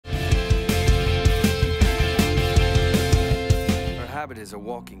cabinet is a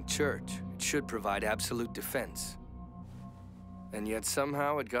walking church. It should provide absolute defense. And yet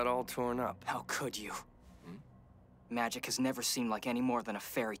somehow it got all torn up. How could you? Magic has never seemed like any more than a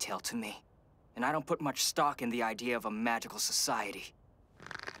fairy tale to me. And I don't put much stock in the idea of a magical society.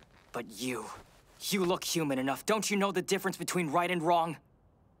 But you look human enough. Don't you know the difference between right and wrong?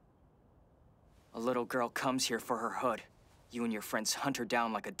 A little girl comes here for her hood. You and your friends hunt her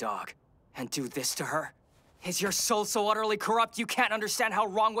down like a dog. And do this to her? Is your soul so utterly corrupt you can't understand how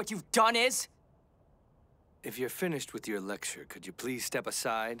wrong what you've done is? If you're finished with your lecture, could you please step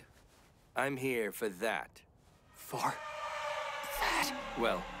aside? I'm here for that. For that?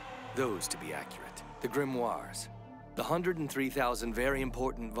 Well, those to be accurate. The Grimoires. The 103,000 very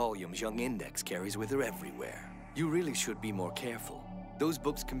important volumes young Index carries with her everywhere. You really should be more careful. Those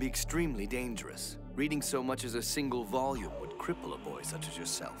books can be extremely dangerous. Reading so much as a single volume would cripple a boy such as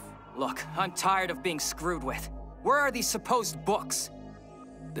yourself. Look, I'm tired of being screwed with. Where are these supposed books?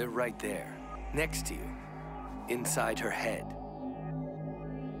 They're right there, next to you, inside her head.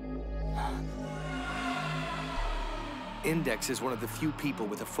 Index is one of the few people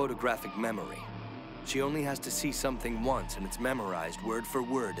with a photographic memory. She only has to see something once and it's memorized word for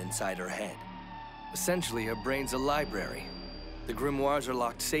word inside her head. Essentially, her brain's a library. The Grimoires are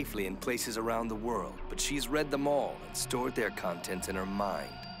locked safely in places around the world, but she's read them all and stored their contents in her mind.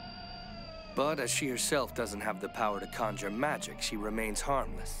 But as she herself doesn't have the power to conjure magic, she remains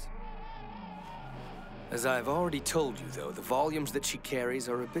harmless. As I've already told you, though, the volumes that she carries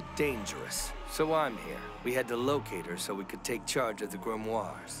are a bit dangerous. So I'm here. We had to locate her so we could take charge of the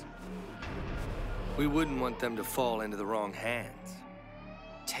Grimoires. We wouldn't want them to fall into the wrong hands.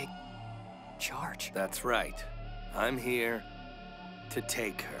 Take charge? That's right. I'm here to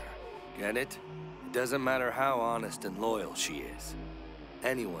take her. Get it? It doesn't matter how honest and loyal she is.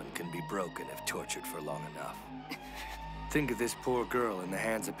 Anyone can be broken if tortured for long enough. Think of this poor girl in the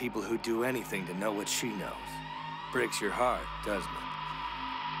hands of people who'd do anything to know what she knows. Breaks your heart, doesn't it?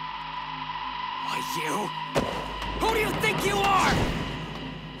 Why, you? Who do you think you are?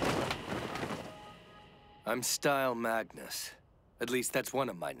 I'm Style Magnus. At least that's one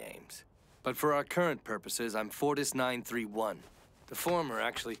of my names. But for our current purposes, I'm Fortis 931. The former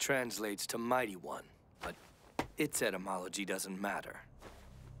actually translates to Mighty One, but its etymology doesn't matter.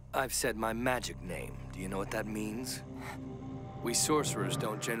 I've said my magic name. Do you know what that means? We sorcerers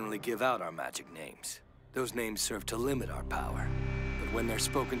don't generally give out our magic names. Those names serve to limit our power. But when they're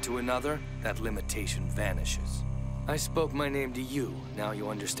spoken to another, that limitation vanishes. I spoke my name to you. Now you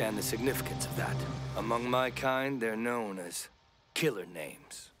understand the significance of that. Among my kind, they're known as killer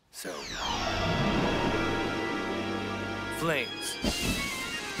names. So... Flames.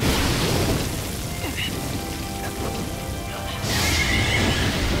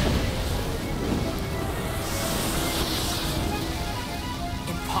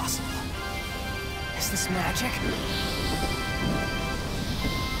 Impossible. Is this magic?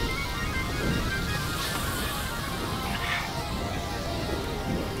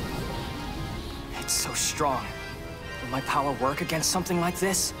 It's so strong. Will my power work against something like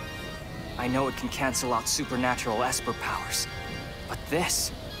this? I know it can cancel out supernatural Esper powers. But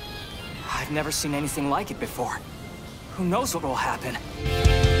this... I've never seen anything like it before. Who knows what will happen?